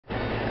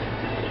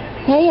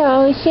Hey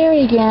y'all, it's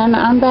Sherry again.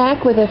 I'm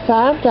back with a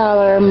 $5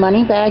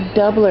 money bag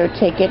doubler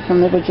ticket from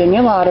the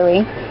Virginia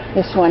Lottery.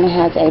 This one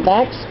has a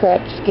back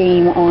scratch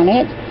scheme on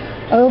it.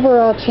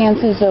 Overall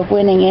chances of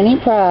winning any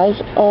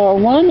prize are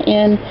 1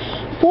 in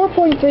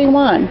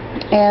 4.31.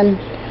 And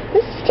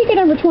this is ticket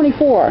number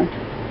 24.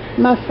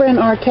 My friend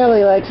R.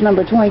 Kelly likes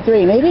number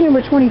 23. Maybe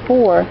number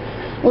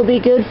 24 will be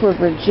good for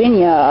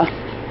Virginia.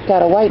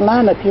 Got a white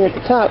line up here at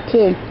the top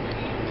too.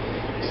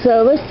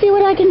 So let's see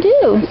what I can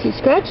do. See,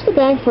 scratch the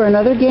back for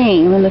another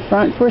game and the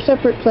front for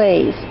separate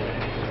plays.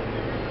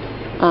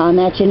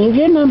 Match any of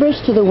your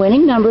numbers to the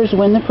winning numbers,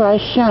 win the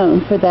prize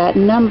shown for that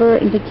number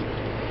in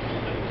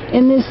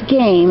this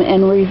game,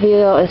 and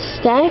reveal a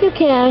stack of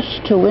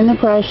cash to win the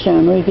prize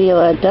shown.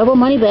 Reveal a double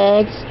money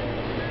bags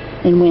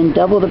and win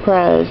double the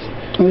prize.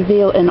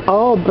 Reveal an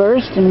all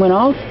burst and win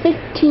all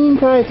 15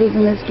 prizes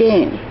in this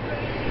game.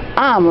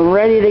 I'm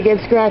ready to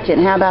get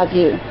scratching. How about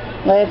you?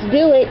 Let's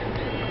do it.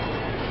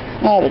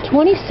 I have a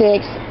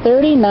 26,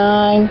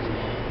 39,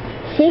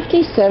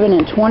 57,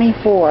 and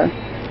 24.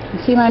 You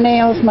see my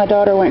nails? My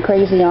daughter went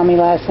crazy on me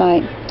last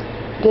night.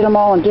 Did them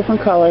all in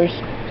different colors.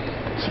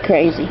 She's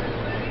crazy.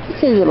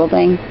 Silly little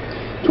thing.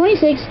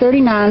 26,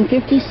 39,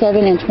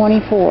 57, and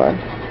 24.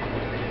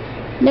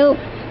 Nope.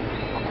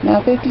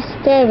 Now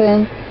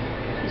 57.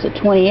 It's a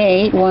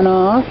 28. One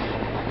off.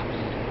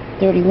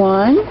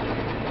 31.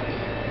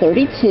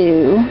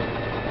 32.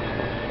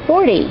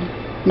 40.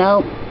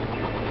 Nope.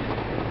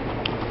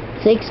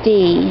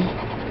 60,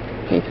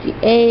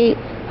 58,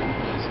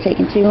 it's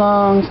taking too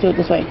long, let's do it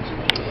this way,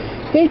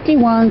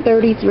 51,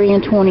 33,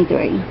 and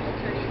 23,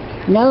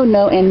 no,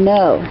 no, and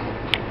no,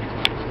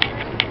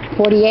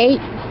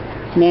 48,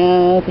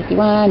 no,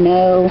 51,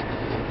 no,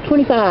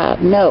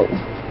 25, no,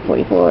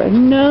 44,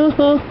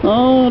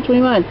 no,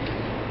 21,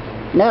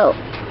 no.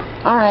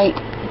 Alright,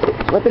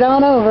 flip it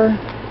on over,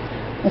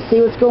 let's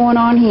see what's going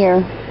on here,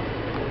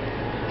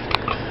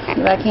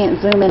 if I can't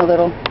zoom in a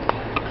little.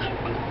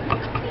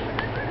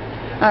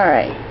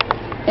 Alright,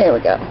 there we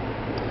go.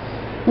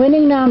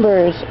 Winning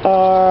numbers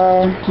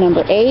are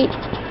number 8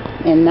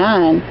 and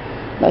 9.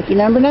 Lucky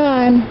number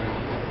 9.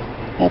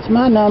 That's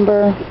my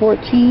number.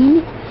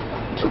 14,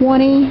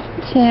 20,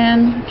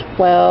 10,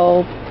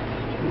 12,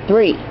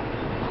 3.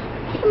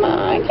 Come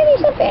on, give me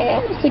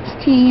something.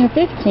 16 or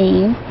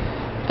 15.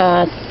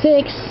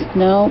 6,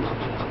 no.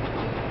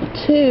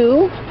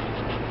 2.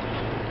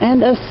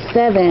 And a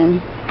 7.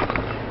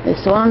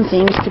 This one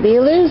seems to be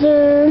a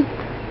loser.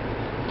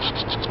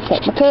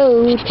 Check my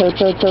code.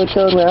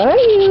 Code, where are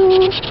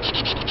you?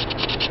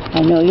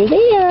 I know you're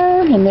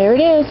there, and there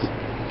it is.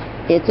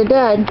 It's a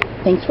dud.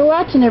 Thanks for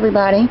watching,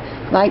 everybody.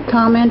 Like,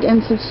 comment,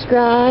 and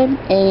subscribe,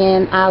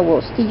 and I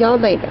will see y'all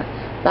later.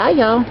 Bye,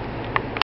 y'all.